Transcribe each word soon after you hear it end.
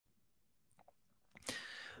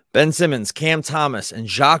Ben Simmons, Cam Thomas, and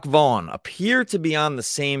Jacque Vaughn appear to be on the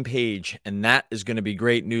same page, and that is going to be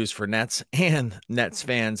great news for Nets and Nets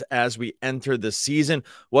fans as we enter the season.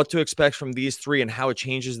 What to expect from these three and how it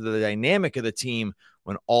changes the dynamic of the team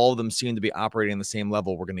when all of them seem to be operating on the same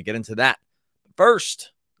level. We're going to get into that.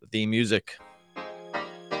 First, the theme music.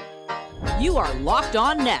 You are Locked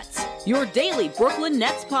On Nets, your daily Brooklyn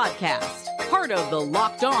Nets podcast. Part of the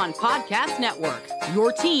Locked On Podcast Network,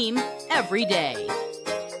 your team every day.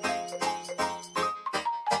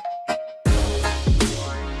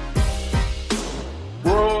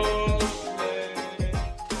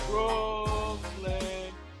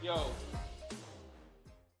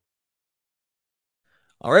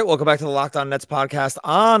 All right, welcome back to the Locked On Nets podcast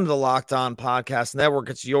on the Locked On Podcast Network.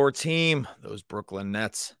 It's your team, those Brooklyn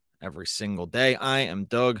Nets, every single day. I am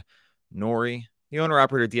Doug Norrie, the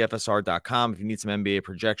owner-operator of DFSR.com. If you need some NBA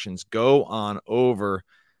projections, go on over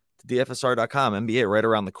to DFSR.com. NBA right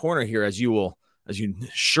around the corner here, as you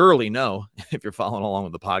surely know if you're following along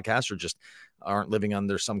with the podcast or just aren't living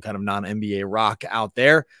under some kind of non-NBA rock out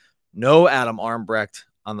there. No Adam Armbrecht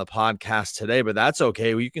on the podcast today, but that's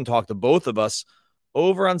okay. You can talk to both of us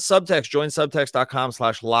over on Subtext. Join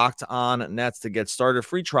subtext.com/lockedonnets to get started.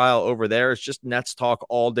 Free trial over there. It's just Nets talk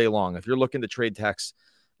all day long. If you're looking to trade texts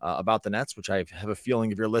about the Nets, which I have a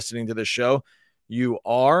feeling if you're listening to this show, you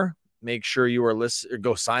are, make sure you are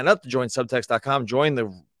go sign up to join subtext.com. Join the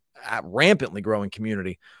rampantly growing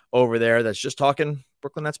community over there that's just talking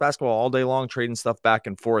Brooklyn Nets basketball all day long, trading stuff back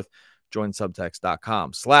and forth. Join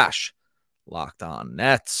subtext.com/Locked On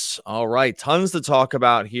Nets. All right, tons to talk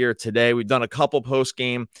about here today. We've done a couple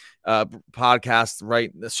post-game podcasts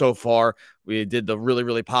right so far. We did the really,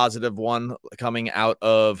 really positive one coming out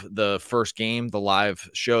of the first game, the live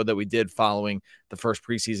show that we did following the first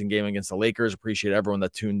preseason game against the Lakers. Appreciate everyone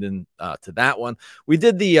that tuned in to that one. We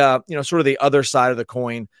did the sort of the other side of the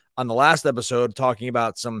coin on the last episode, talking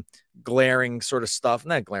about some glaring sort of stuff.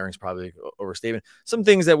 Not glaring is probably overstatement. Some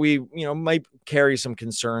things that we might carry some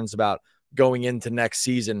concerns about going into next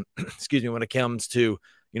season, excuse me, when it comes to,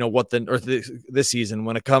 this season,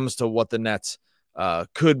 when it comes to what the Nets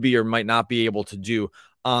could be or might not be able to do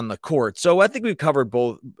on the court. So I think we've covered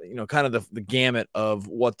both, kind of the gamut of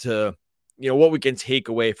what we can take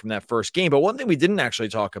away from that first game. But one thing we didn't actually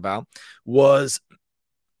talk about was,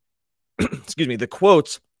 excuse me, the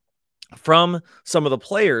quotes from some of the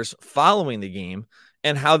players following the game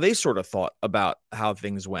and how they sort of thought about how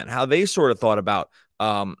things went, how they sort of thought about,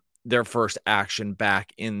 their first action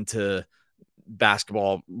back into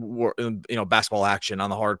basketball, basketball action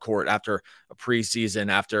on the hard court after a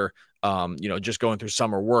preseason, after, just going through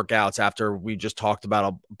summer workouts, after we just talked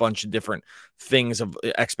about a bunch of different things of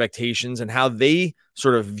expectations and how they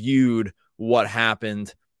sort of viewed what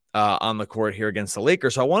happened on the court here against the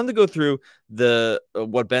Lakers. So I wanted to go through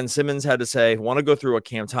what Ben Simmons had to say, want to go through what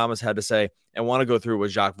Cam Thomas had to say, and want to go through what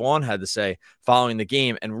Jacque Vaughn had to say following the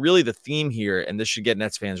game. And really the theme here, and this should get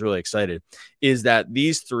Nets fans really excited, is that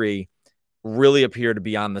these three really appear to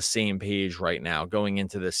be on the same page right now going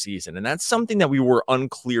into this season. And that's something that we were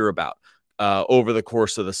unclear about over the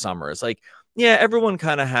course of the summer. It's like, yeah, everyone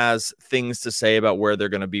kind of has things to say about where they're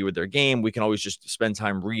going to be with their game. We can always just spend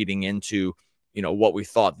time reading into what we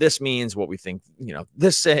thought this means, what we think,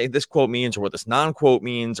 this quote means, or what this non-quote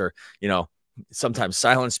means, or, sometimes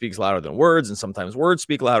silence speaks louder than words, and sometimes words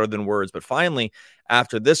speak louder than words. But finally,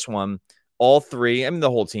 after this one, all three,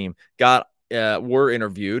 the whole team were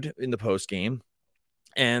interviewed in the post game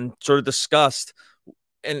and sort of discussed.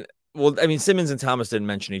 And Simmons and Thomas didn't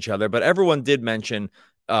mention each other, but everyone did mention,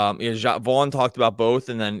 Jacque Vaughn talked about both,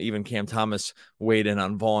 and then even Cam Thomas weighed in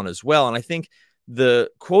on Vaughn as well. And I think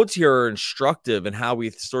the quotes here are instructive in how we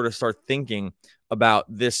sort of start thinking about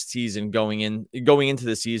this season going into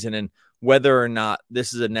the season, and whether or not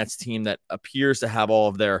this is a Nets team that appears to have all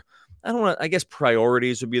of their, I guess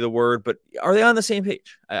priorities would be the word, but are they on the same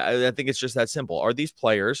page? I think it's just that simple. Are these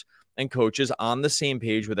players and coaches on the same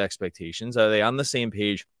page with expectations? Are they on the same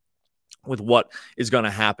page with what is going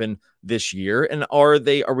to happen this year? And are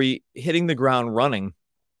we hitting the ground running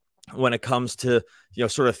when it comes to,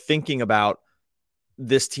 sort of thinking about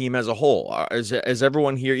this team as a whole? Is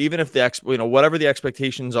everyone here, even if whatever the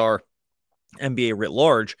expectations are, NBA writ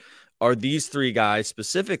large, are these three guys,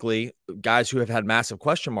 specifically guys who have had massive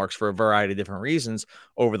question marks for a variety of different reasons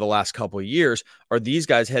over the last couple of years, are these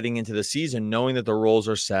guys heading into the season knowing that their roles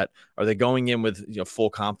are set? Are they going in with full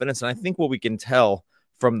confidence? And I think what we can tell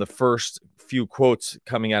from the first few quotes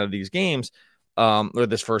coming out of these games, or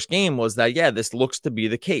this first game, was that, yeah, this looks to be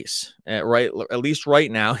the case, right? At least right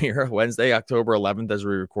now here, Wednesday, October 11th, as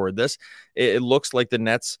we record this, it looks like the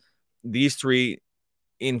Nets, these three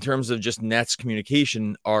in terms of just Nets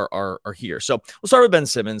communication are here. So we'll start with Ben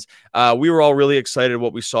Simmons. We were all really excited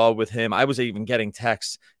what we saw with him. I was even getting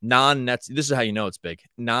texts, non-Nets. This is how you know it's big.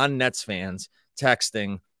 Non-Nets fans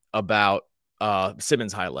texting about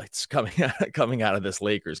Simmons highlights coming out of this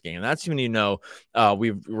Lakers game. That's when you know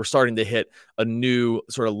we're starting to hit a new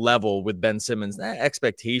sort of level with Ben Simmons. Not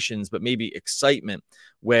expectations, but maybe excitement,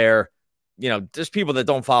 where there's people that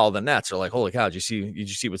don't follow the Nets are like, holy cow, did you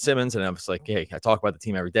see with Simmons? And I was like, hey, I talk about the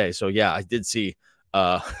team every day. So yeah, I did see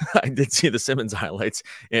the Simmons highlights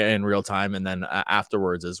in real time, and then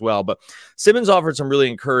afterwards as well. But Simmons offered some really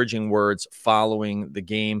encouraging words following the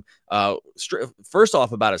game. First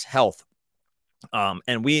off, about his health.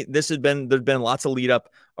 And there's been lots of lead up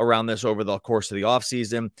around this over the course of the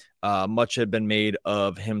offseason. Much had been made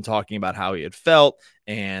of him talking about how he had felt,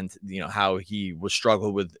 and how he was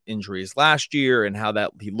struggled with injuries last year, and how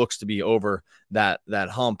that he looks to be over that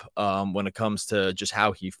hump when it comes to just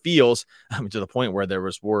how he feels, to the point where there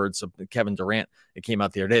was words of Kevin Durant. It came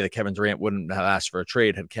out the other day that Kevin Durant wouldn't have asked for a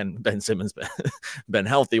trade had Ben Simmons been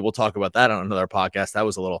healthy. We'll talk about that on another podcast. That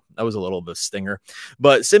was a little of a stinger.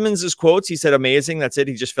 But Simmons's quotes, he said, amazing. That's it.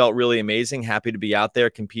 He just felt really amazing. Happy to be out there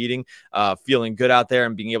competing, feeling good out there,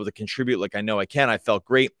 and being able to contribute like I know I can. I felt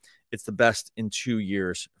great. It's the best in 2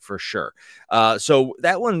 years for sure. So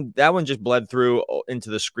that one just bled through into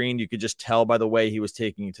the screen. You could just tell by the way he was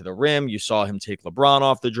taking it to the rim. You saw him take LeBron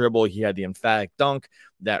off the dribble. He had the emphatic dunk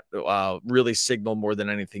that really signaled more than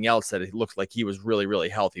anything else that it looked like he was really, really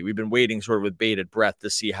healthy. We've been waiting sort of with bated breath to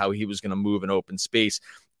see how he was going to move in open space.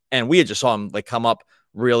 And we had just saw him come up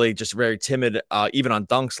really just very timid, even on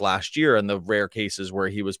dunks last year, in the rare cases where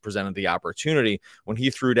he was presented the opportunity. When he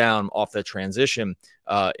threw down off that transition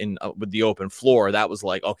with the open floor, that was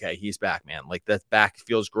like, okay, he's back, man. Like, that back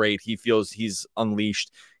feels great. He feels he's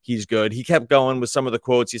unleashed. He's good. He kept going with some of the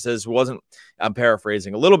quotes. He says, I'm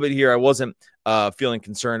paraphrasing a little bit here, I wasn't feeling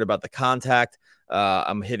concerned about the contact.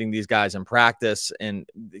 I'm hitting these guys in practice, and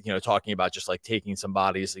talking about just like taking some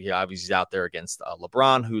bodies. He obviously is out there against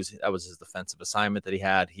LeBron, that was his defensive assignment that he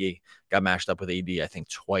had. He got matched up with AD, I think,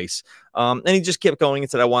 twice, and he just kept going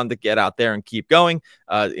and said, I wanted to get out there and keep going.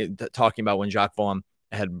 Talking about when Jacque Vaughn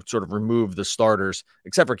had sort of removed the starters,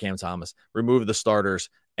 except for Cam Thomas, removed the starters,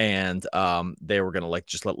 and they were going to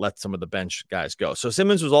just let some of the bench guys go. So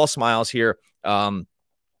Simmons was all smiles here.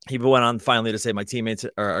 He went on finally to say, my teammates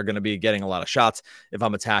are going to be getting a lot of shots if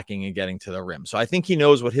I'm attacking and getting to the rim. So I think he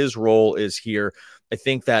knows what his role is here. I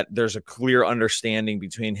think that there's a clear understanding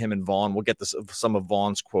between him and Vaughn. We'll get to some of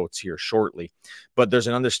Vaughn's quotes here shortly, but there's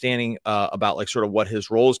an understanding about sort of what his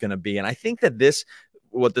role is going to be. And I think that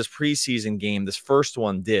what this preseason game, this first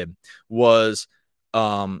one did was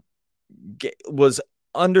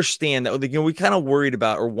understand that we kind of worried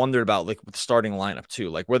about or wondered about with the starting lineup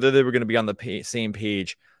too, whether they were going to be on the same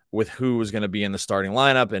page with who was going to be in the starting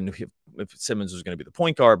lineup, and if Simmons was going to be the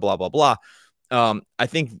point guard, blah, blah, blah. I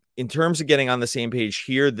think in terms of getting on the same page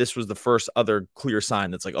here, this was the first other clear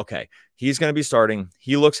sign that's okay, he's going to be starting.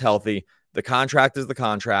 He looks healthy. The contract is the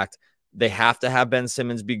contract. They have to have Ben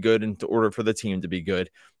Simmons be good in order for the team to be good.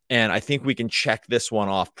 And I think we can check this one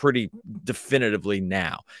off pretty definitively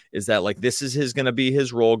now, is that this is going to be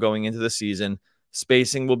his role going into the season.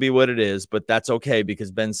 Spacing will be what it is, but that's okay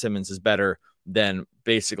because Ben Simmons is better than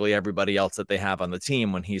basically everybody else that they have on the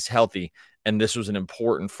team when he's healthy. And this was an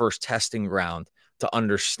important first testing ground to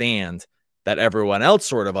understand that everyone else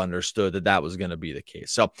sort of understood that was going to be the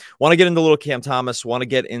case. So want to get into little Cam Thomas, want to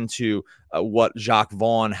get into what Jacque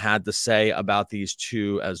Vaughn had to say about these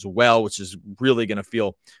two as well, which is really going to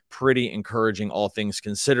feel pretty encouraging, all things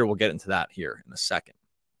considered. We'll get into that here in a second.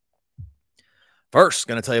 First,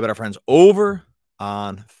 going to tell you about our friends over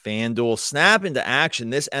on FanDuel. Snap into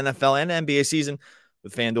action this NFL and NBA season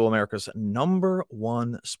with FanDuel, America's #1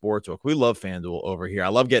 sportsbook. We love FanDuel over here. I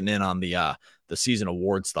love getting in on the season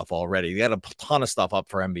award stuff already. They got a ton of stuff up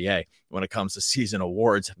for NBA when it comes to season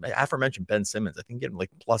awards. Aforementioned Ben Simmons, I think getting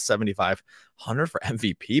plus 7,500 for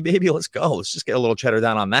MVP, baby. Let's go. Let's just get a little cheddar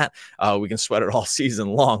down on that. We can sweat it all season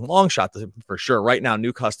long. Long shot for sure. Right now,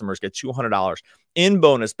 new customers get $200 in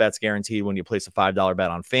bonus bets guaranteed when you place a $5 bet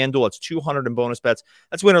on FanDuel. It's $200 in bonus bets.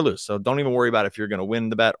 That's win or lose. So don't even worry about if you're going to win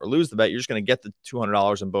the bet or lose the bet. You're just going to get the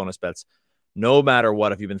 $200 in bonus bets no matter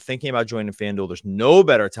what. If you've been thinking about joining FanDuel, there's no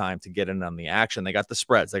better time to get in on the action. They got the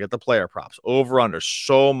spreads. They got the player props, over-under,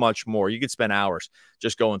 so much more. You could spend hours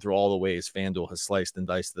just going through all the ways FanDuel has sliced and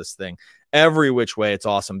diced this thing. Every which way, it's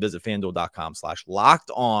awesome. Visit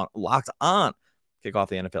FanDuel.com/locked on. Kick off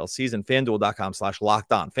the NFL season.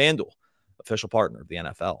 FanDuel.com/locked-on. FanDuel, official partner of the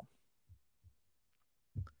NFL.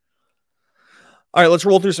 All right, let's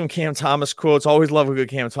roll through some Cam Thomas quotes. Always love a good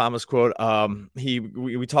Cam Thomas quote.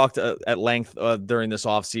 We talked at length during this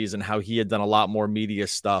offseason how he had done a lot more media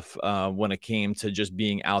stuff when it came to just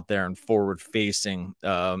being out there and forward facing.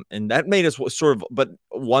 And that made us sort of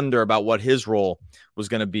wonder about what his role was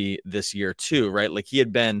going to be this year too, right? Like he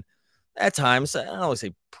had been at times, I don't want to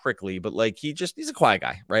say prickly, but like he's a quiet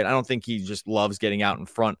guy, right? I don't think he just loves getting out in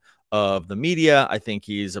front of the media. I think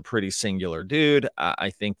he's a pretty singular dude. I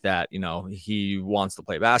think that, he wants to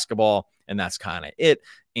play basketball and that's kind of it.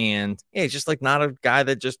 And yeah, he's just like not a guy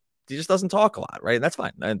that he just doesn't talk a lot, right? That's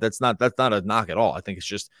fine. That's not a knock at all. I think it's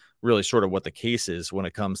just really sort of what the case is when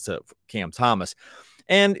it comes to Cam Thomas.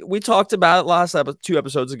 And we talked about it 2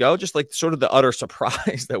 episodes ago, just like sort of the utter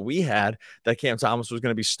surprise that we had that Cam Thomas was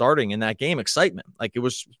going to be starting in that game. Excitement. Like it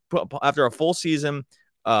was after a full season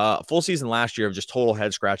last year of just total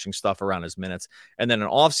head scratching stuff around his minutes. And then an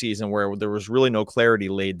off season where there was really no clarity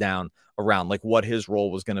laid down around like what his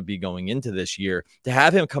role was going to be going into this year. To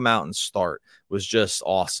have him come out and start was just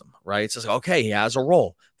awesome, right? It's just, okay, he has a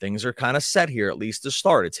role. Things are kind of set here, at least to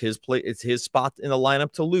start. It's his play. It's his spot in the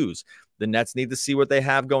lineup to lose. The Nets need to see what they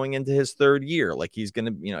have going into his 3rd year. Like he's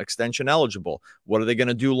going to, extension eligible. What are they going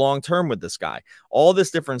to do long-term with this guy? All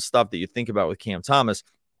this different stuff that you think about with Cam Thomas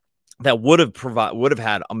that would have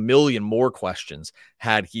had a million more questions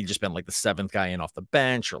had he just been like the 7th guy in off the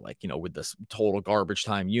bench or like, with this total garbage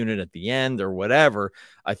time unit at the end or whatever.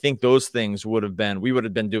 I think those things we would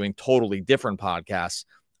have been doing totally different podcasts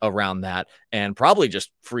around that and probably just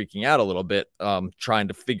freaking out a little bit, trying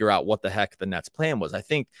to figure out what the heck the Nets plan was. I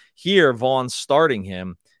think here Vaughn starting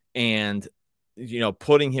him and,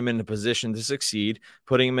 putting him in a position to succeed,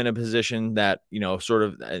 putting him in a position that, sort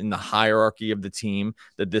of in the hierarchy of the team,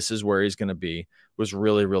 that this is where he's going to be, was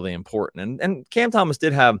really, really important. And Cam Thomas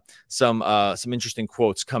did have some interesting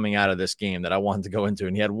quotes coming out of this game that I wanted to go into.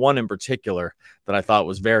 And he had one in particular that I thought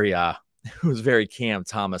was very, it was very Cam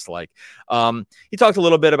Thomas like. He talked a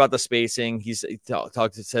little bit about the spacing. He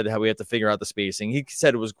said how we have to figure out the spacing. He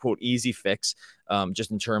said it was, quote, easy fix, just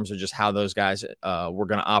in terms of just how those guys were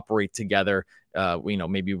going to operate together.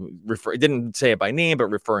 Maybe didn't say it by name, but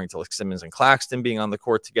referring to like Simmons and Claxton being on the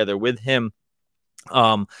court together with him.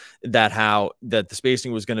 That the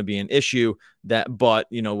spacing was going to be an issue, but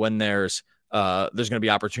when there's going to be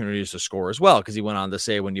opportunities to score as well, because he went on to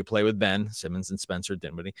say when you play with Ben Simmons and Spencer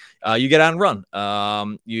Dinwiddie, you get out and run.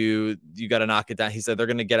 You got to knock it down. He said they're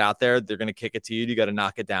going to get out there, they're going to kick it to you. You got to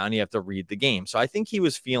knock it down. You have to read the game. So I think he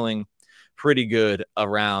was feeling pretty good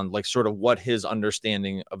around like sort of what his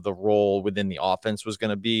understanding of the role within the offense was going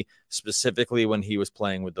to be, specifically when he was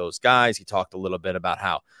playing with those guys. He talked a little bit about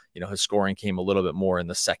how, his scoring came a little bit more in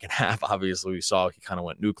the second half. Obviously, we saw he kind of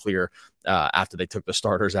went nuclear after they took the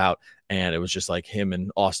starters out, and it was just like him and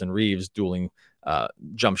Austin Reeves dueling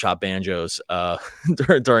jump shot banjos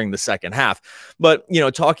during the second half. But,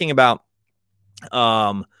 talking about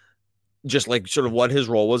just like sort of what his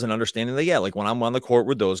role was and understanding that, yeah, like when I'm on the court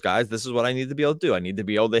with those guys, this is what I need to be able to do. I need to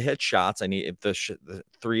be able to hit shots. If the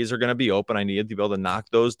threes are going to be open, I need to be able to knock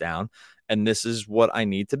those down. And this is what I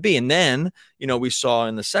need to be. And then, we saw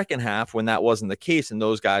in the second half when that wasn't the case and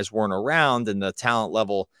those guys weren't around and the talent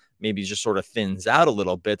level maybe just sort of thins out a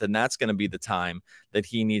little bit, then that's going to be the time that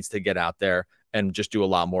he needs to get out there and just do a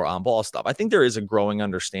lot more on-ball stuff. I think there is a growing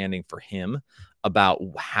understanding for him about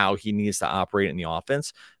how he needs to operate in the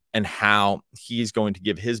offense and how he's going to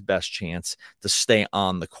give his best chance to stay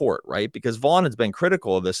on the court, right? Because Vaughn has been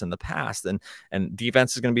critical of this in the past, and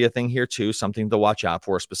defense is going to be a thing here too, something to watch out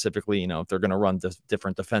for, specifically, if they're going to run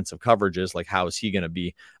different defensive coverages, like how is he going to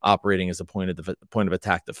be operating as a point of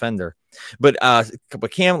attack defender? But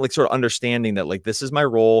Cam, like sort of understanding that like, this is my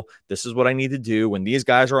role. This is what I need to do. When these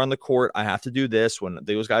guys are on the court, I have to do this. When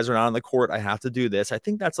those guys are not on the court, I have to do this. I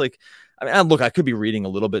think that's like, look, I could be reading a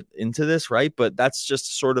little bit into this, right? But that's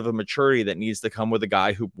just sort of a maturity that needs to come with a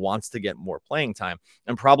guy who wants to get more playing time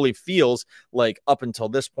and probably feels like up until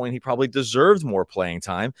this point, he probably deserved more playing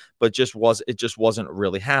time, but it just wasn't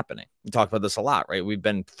really happening. We talk about this a lot, right? We've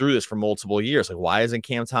been through this for multiple years. Like, why isn't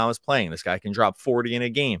Cam Thomas playing? This guy can drop 40 in a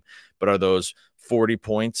game, but are those 40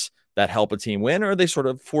 points that help a team win, or are they sort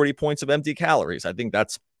of 40 points of empty calories? I think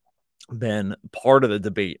that's been part of the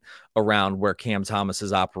debate around where Cam Thomas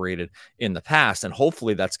has operated in the past. And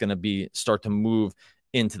hopefully that's going to start to move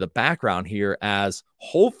into the background here as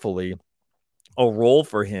hopefully a role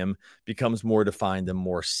for him becomes more defined and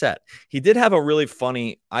more set. He did have a really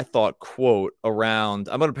funny, I thought, quote around,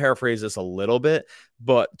 I'm going to paraphrase this a little bit,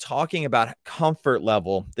 but talking about comfort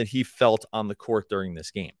level that he felt on the court during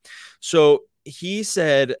this game. So he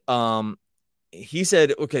said, he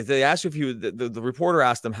said, okay, they asked if the reporter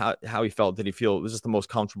asked him how he felt. Did he feel it was just the most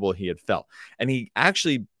comfortable he had felt? And he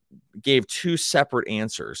actually gave two separate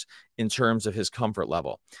answers in terms of his comfort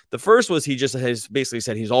level. The first was he just has basically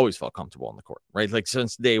said he's always felt comfortable on the court, right? Like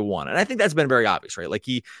since day one. And I think that's been very obvious, right? Like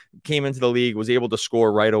he came into the league, was able to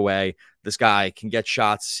score right away. This guy can get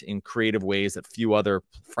shots in creative ways that few other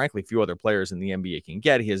players in the NBA can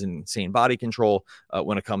get. He has insane body control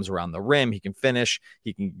when it comes around the rim. He can finish.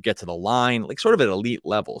 He can get to the line, like sort of at elite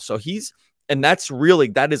level. So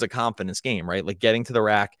that is a confidence game, right? Like getting to the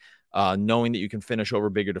rack, knowing that you can finish over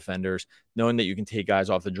bigger defenders, knowing that you can take guys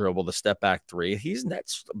off the dribble, the step back three.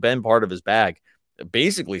 That's been part of his bag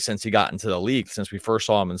basically since he got into the league, since we first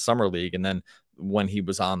saw him in summer league. And then when he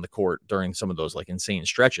was on the court during some of those like insane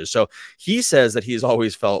stretches. So he says that he's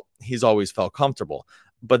always felt comfortable,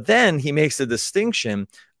 but then he makes a distinction.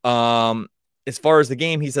 As far as the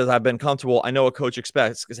game, he says, I've been comfortable. I know what coach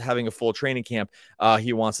expects because having a full training camp,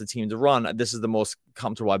 he wants the team to run. This is the most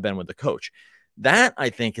comfortable I've been with the coach. That I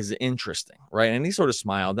think is interesting, right? And he sort of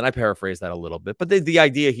smiled, and I paraphrase that a little bit. But the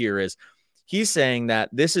idea here is he's saying that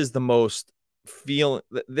this is the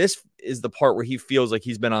part where he feels like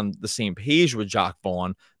he's been on the same page with Jacque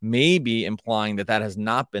Vaughn, maybe implying that has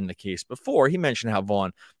not been the case before. He mentioned how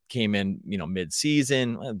Vaughn came in,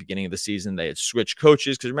 mid-season, at the beginning of the season. They had switched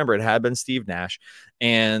coaches because remember, it had been Steve Nash,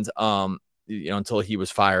 and until he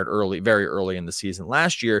was fired very early in the season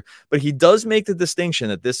last year. But he does make the distinction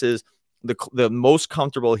that this is the most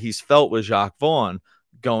comfortable he's felt with Jacque Vaughn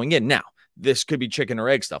going in. Now, this could be chicken or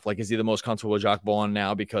egg stuff. Like, is he the most comfortable with Jacque Vaughn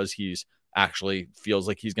now because he's actually feels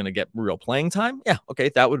like he's going to get real playing time? Yeah, okay,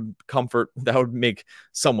 that would make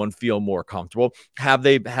someone feel more comfortable. Have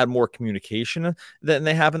they had more communication than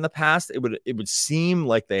they have in the past? It would seem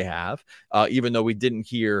like they have, even though we didn't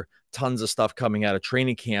hear tons of stuff coming out of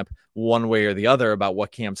training camp one way or the other about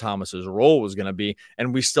what Cam Thomas's role was going to be.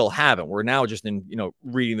 And we still haven't. We're now just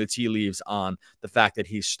reading the tea leaves on the fact that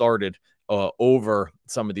he started over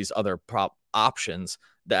some of these other prop options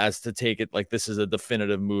as to take it like this is a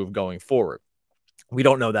definitive move going forward. We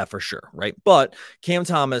don't know that for sure, right? But Cam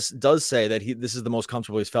Thomas does say that this is the most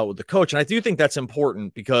comfortable he's felt with the coach. And I do think that's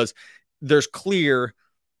important because there's clear,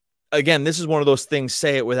 again, this is one of those things,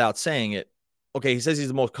 say it without saying it. Okay, he says he's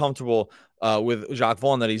the most comfortable with Jacque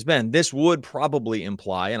Vaughn that he's been. This would probably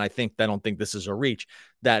imply, and I don't think this is a reach,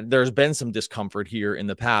 that there's been some discomfort here in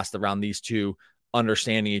the past around these two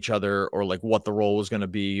understanding each other, or like what the role was going to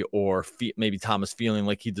be, or maybe Thomas feeling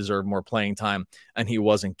like he deserved more playing time and he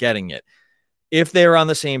wasn't getting it. If they're on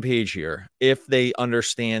the same page here, if they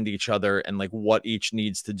understand each other and like what each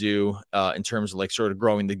needs to do in terms of like sort of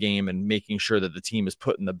growing the game and making sure that the team is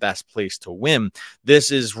put in the best place to win, this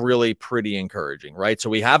is really pretty encouraging, right? So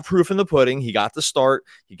we have proof in the pudding. He got the start.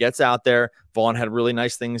 He gets out there. Vaughn had really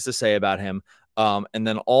nice things to say about him. And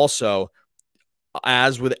then also,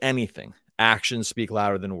 as with anything, actions speak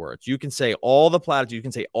louder than words. You can say all the platitudes, you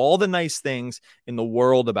can say all the nice things in the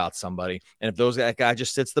world about somebody, and if that guy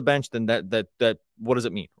just sits the bench, then that what does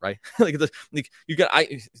it mean, right?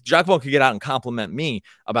 Jacque Vaughn could get out and compliment me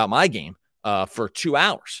about my game for 2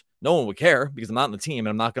 hours. No one would care because I'm not on the team and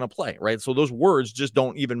I'm not going to play, right? So those words just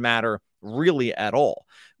don't even matter really at all.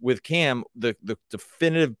 With Cam, the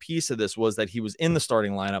definitive piece of this was that he was in the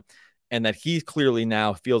starting lineup, and that he clearly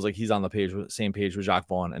now feels like he's on the same page with Jacque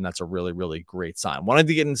Vaughn, and that's a really, really great sign. Wanted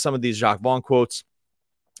to get into some of these Jacque Vaughn quotes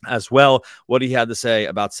as well, what he had to say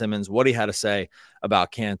about Simmons, what he had to say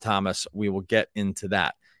about Cam Thomas. We will get into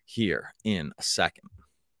that here in a second.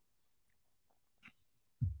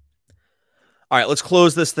 All right, let's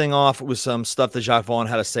close this thing off with some stuff that Jacque Vaughn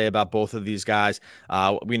had to say about both of these guys.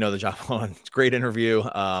 We know that Jacque Vaughn, it's a great interview,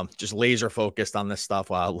 just laser focused on this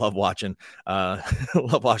stuff. I love watching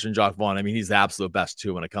Jacque Vaughn. I mean, he's the absolute best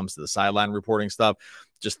too when it comes to the sideline reporting stuff.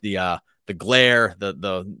 Just the glare,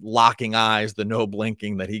 the locking eyes, the no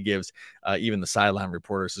blinking that he gives even the sideline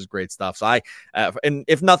reporters is great stuff. So and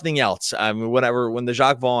if nothing else, I mean, when the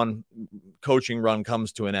Jacque Vaughn coaching run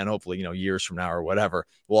comes to an end, hopefully, years from now or whatever,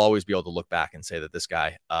 we'll always be able to look back and say that this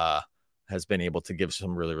guy has been able to give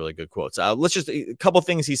some really, really good quotes. Let's just a couple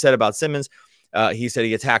things he said about Simmons. He said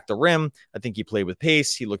he attacked the rim. I think he played with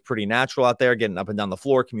pace. He looked pretty natural out there, getting up and down the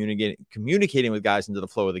floor, communicating with guys into the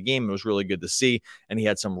flow of the game. It was really good to see, and he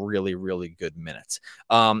had some really, really good minutes.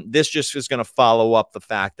 This just is going to follow up the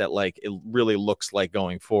fact that like it really looks like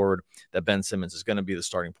going forward that Ben Simmons is going to be the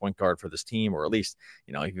starting point guard for this team, or at least,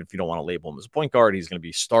 even if you don't want to label him as a point guard, he's going to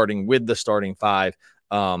be starting with the starting five.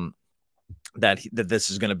 that this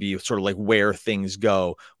is going to be sort of like where things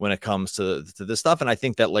go when it comes to this stuff. And I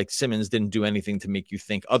think that like Simmons didn't do anything to make you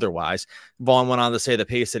think otherwise. Vaughn went on to say the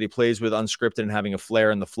pace that he plays with unscripted and having a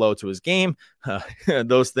flair and the flow to his game,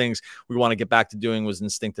 those things we want to get back to doing was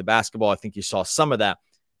instinctive basketball. I think you saw some of that,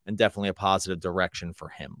 and definitely a positive direction for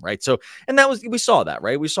him, right? So, and we saw that,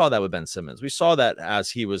 right? We saw that with Ben Simmons. We saw that as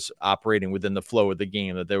he was operating within the flow of the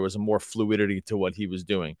game, that there was a more fluidity to what he was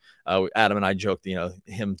doing. Adam and I joked,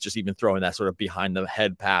 him just even throwing that sort of behind the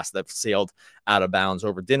head pass that sailed out of bounds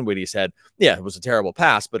over Dinwiddie's head. Yeah, it was a terrible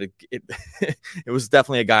pass, but it was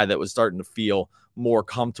definitely a guy that was starting to feel more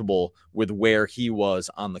comfortable with where he was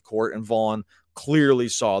on the court, and Vaughn clearly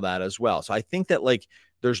saw that as well. So I think that like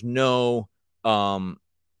there's no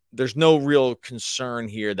real concern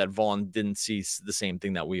here that Vaughn didn't see the same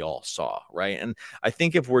thing that we all saw, right? And I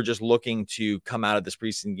think if we're just looking to come out of this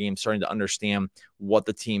preseason game starting to understand what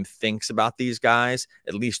the team thinks about these guys,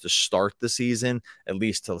 at least to start the season, at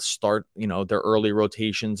least to start, their early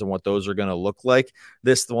rotations and what those are going to look like,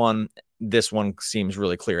 this one seems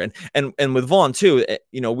really clear. And with Vaughn too,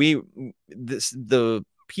 the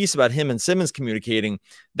piece about him and Simmons communicating,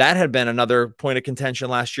 that had been another point of contention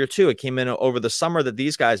last year too. It came in over the summer that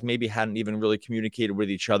these guys maybe hadn't even really communicated with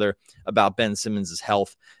each other about Ben Simmons's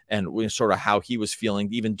health and sort of how he was feeling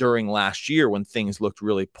even during last year when things looked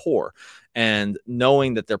really poor. And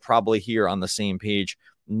knowing that they're probably here on the same page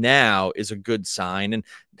now is a good sign. And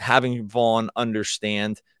having Vaughn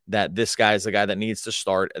understand that this guy is the guy that needs to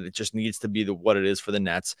start, and it just needs to be what it is for the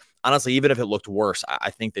Nets. Honestly, even if it looked worse, I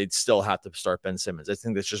think they'd still have to start Ben Simmons. I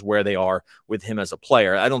think that's just where they are with him as a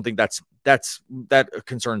player. I don't think that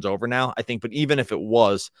concern's over now, I think, but even if it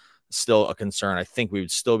was still a concern, I think we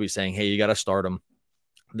would still be saying, hey, you got to start him.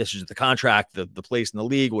 This is the contract, the place in the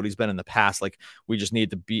league, what he's been in the past. Like, we just need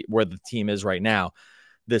to be where the team is right now.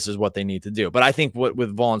 This is what they need to do. But I think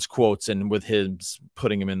with Vaughn's quotes and with him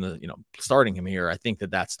putting him in the, starting him here, I think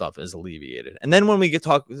that stuff is alleviated. And then when we get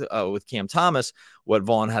talk with Cam Thomas, what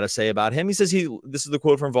Vaughn had to say about him, he says this is the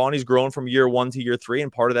quote from Vaughn, he's grown from year 1 to year 3.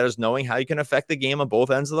 And part of that is knowing how you can affect the game on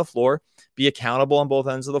both ends of the floor, be accountable on both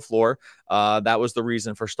ends of the floor. That was the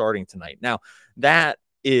reason for starting tonight. Now I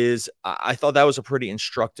thought that was a pretty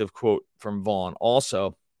instructive quote from Vaughn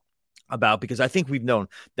also because I think we've known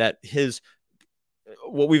that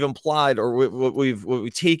what we've implied or what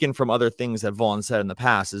we've taken from other things that Vaughn said in the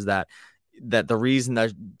past is that the reason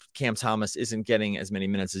that Cam Thomas isn't getting as many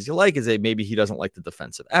minutes as you like is that maybe he doesn't like the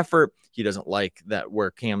defensive effort. He doesn't like that where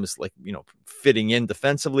Cam is like, fitting in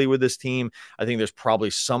defensively with this team. I think there's probably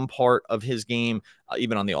some part of his game,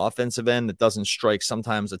 even on the offensive end, that doesn't strike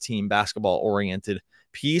sometimes a team basketball oriented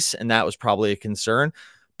piece. And that was probably a concern.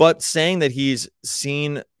 But saying that he's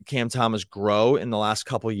seen Cam Thomas grow in the last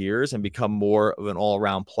couple of years and become more of an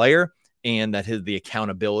all-around player, and that the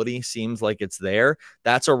accountability seems like it's there,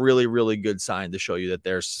 that's a really, really good sign to show you that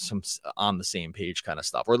there's some on the same page kind of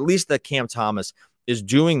stuff, or at least that Cam Thomas is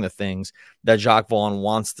doing the things that Jacque Vaughn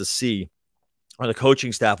wants to see, or the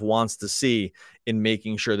coaching staff wants to see, in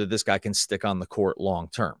making sure that this guy can stick on the court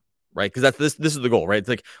long-term, right? Because this is the goal, right? It's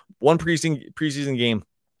like one preseason game.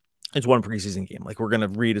 It's one preseason game. Like, we're going to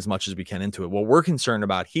read as much as we can into it. What we're concerned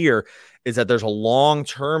about here is that there's a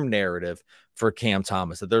long-term narrative for Cam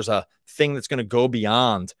Thomas, that there's a thing that's going to go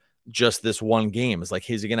beyond just this one game. It's like,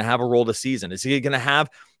 is he going to have a role this season? Is he going to have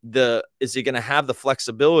the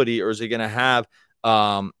flexibility, or is he going to have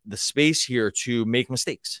the space here to make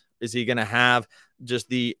mistakes? Is he going to have just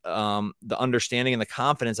the understanding and the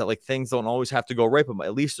confidence that like things don't always have to go right, but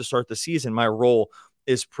at least to start the season, my role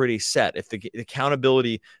is pretty set. If the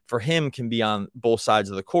accountability for him can be on both sides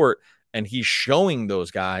of the court, and he's showing those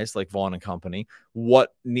guys like Vaughn and company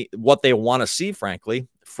what they want to see, frankly,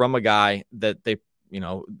 from a guy that they,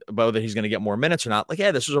 whether he's going to get more minutes or not, like,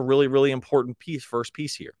 yeah, this is a really, really important first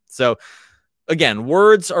piece here. So again,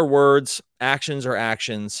 words are words, actions are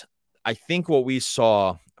actions. I think what we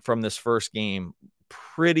saw from this first game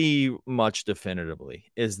pretty much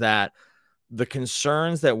definitively is that the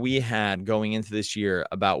concerns that we had going into this year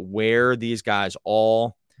about where these guys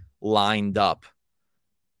all lined up,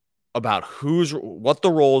 about what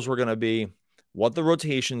the roles were going to be, what the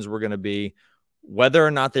rotations were going to be, whether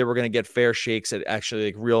or not they were going to get fair shakes at actually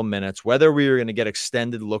like real minutes, whether we were going to get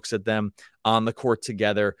extended looks at them on the court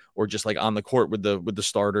together or just like on the court with the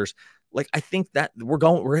starters. Like, I think that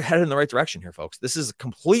we're headed in the right direction here, folks. This is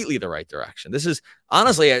completely the right direction. This is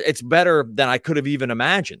honestly, it's better than I could have even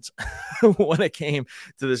imagined when it came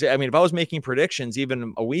to this. I mean, if I was making predictions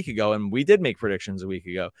even a week ago, and we did make predictions a week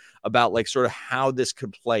ago about like sort of how this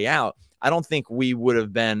could play out, I don't think we would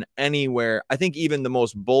have been anywhere. I think even the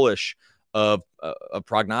most bullish of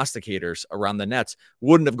prognosticators around the Nets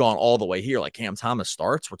wouldn't have gone all the way here. Like Cam Thomas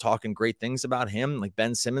starts. We're talking great things about him. Like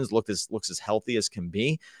Ben Simmons looks as healthy as can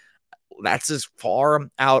be. That's as far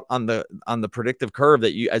out on the predictive curve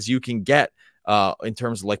that you can get in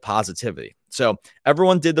terms of like positivity. So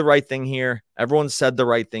everyone did the right thing here. Everyone said the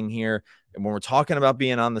right thing here. And when we're talking about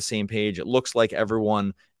being on the same page, it looks like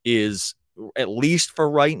everyone is, at least for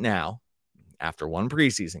right now, after one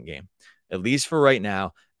preseason game, at least for right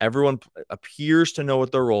now, everyone appears to know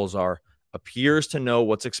what their roles are, appears to know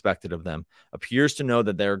what's expected of them, appears to know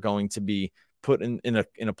that they're going to be put in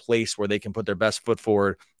a place where they can put their best foot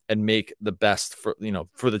forward and make the best for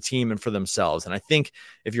the team and for themselves. And I think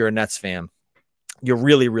if you're a Nets fan, you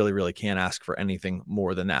really, really, really can't ask for anything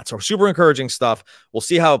more than that. So super encouraging stuff. We'll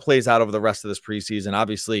see how it plays out over the rest of this preseason.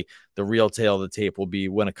 Obviously, the real tail of the tape will be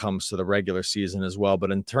when it comes to the regular season as well.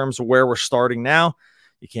 But in terms of where we're starting now,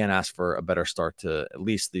 you can't ask for a better start to at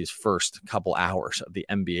least these first couple hours of the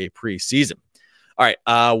NBA preseason. All right,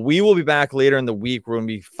 we will be back later in the week. We're going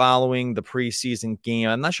to be following the preseason game.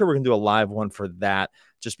 I'm not sure we're going to do a live one for that,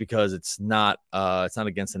 just because it's not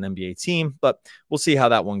against an NBA team, but we'll see how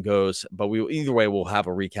that one goes. But either way, we'll have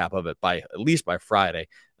a recap of it at least by Friday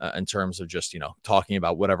in terms of just, talking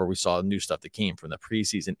about whatever we saw, new stuff that came from the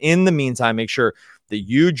preseason. In the meantime, make sure that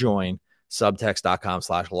you join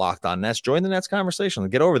subtext.com/LockedOnNets. Join the Nets conversation.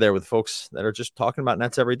 Get over there with folks that are just talking about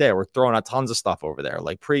Nets every day. We're throwing out tons of stuff over there,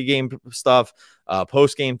 like pregame stuff,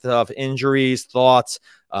 postgame stuff, injuries, thoughts,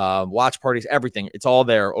 watch parties, everything. It's all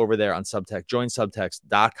there over there on Subtext. Join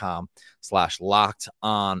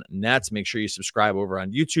subtext.com/LockedOnNets. Make sure you subscribe over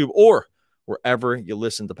on YouTube or wherever you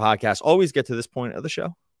listen to podcasts. Always get to this point of the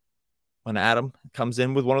show when Adam comes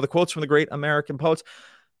in with one of the quotes from the great American poets.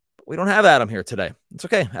 We don't have Adam here today. It's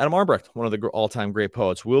okay. Adam Arbrecht, one of the all-time great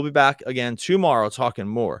poets. We'll be back again tomorrow talking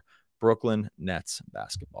more Brooklyn Nets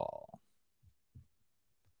basketball.